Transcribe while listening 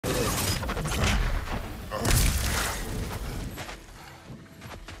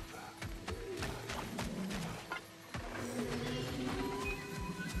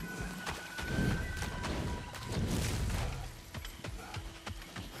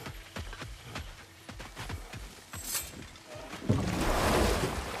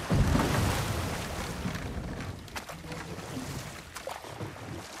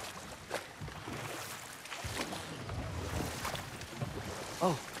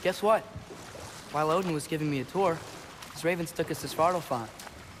Guess what? While Odin was giving me a tour, his ravens took us to Svartalfheim,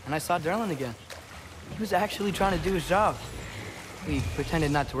 and I saw Durlin again. He was actually trying to do his job. We pretended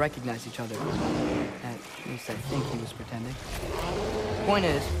not to recognize each other. At least I think he was pretending. Point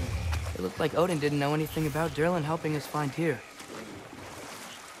is, it looked like Odin didn't know anything about Durlin helping us find Tyr.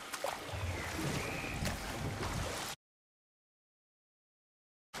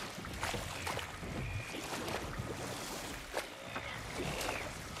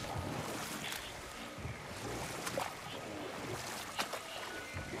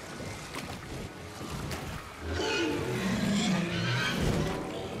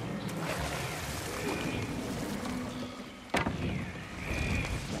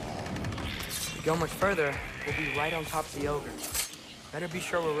 If we go much further, we'll be right on top of the ogre. Better be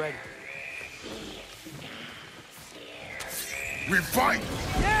sure we're ready. We fight!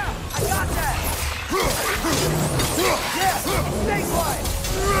 Yeah! I got that! Yeah! Stay quiet!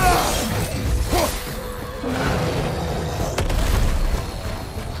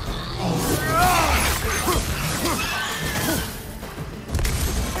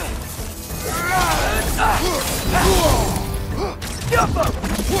 Jump up!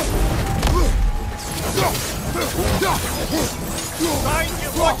 Behind you,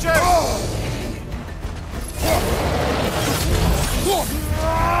 watch out!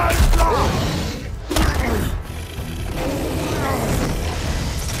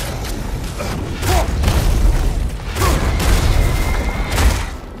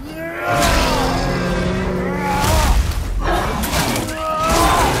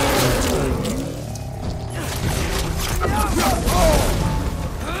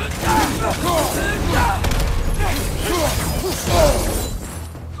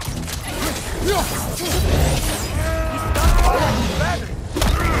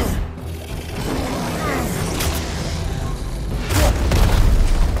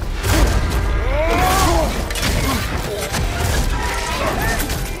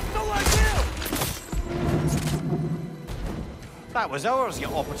 That was ours, you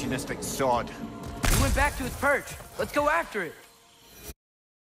opportunistic sod. He went back to his perch. Let's go after it.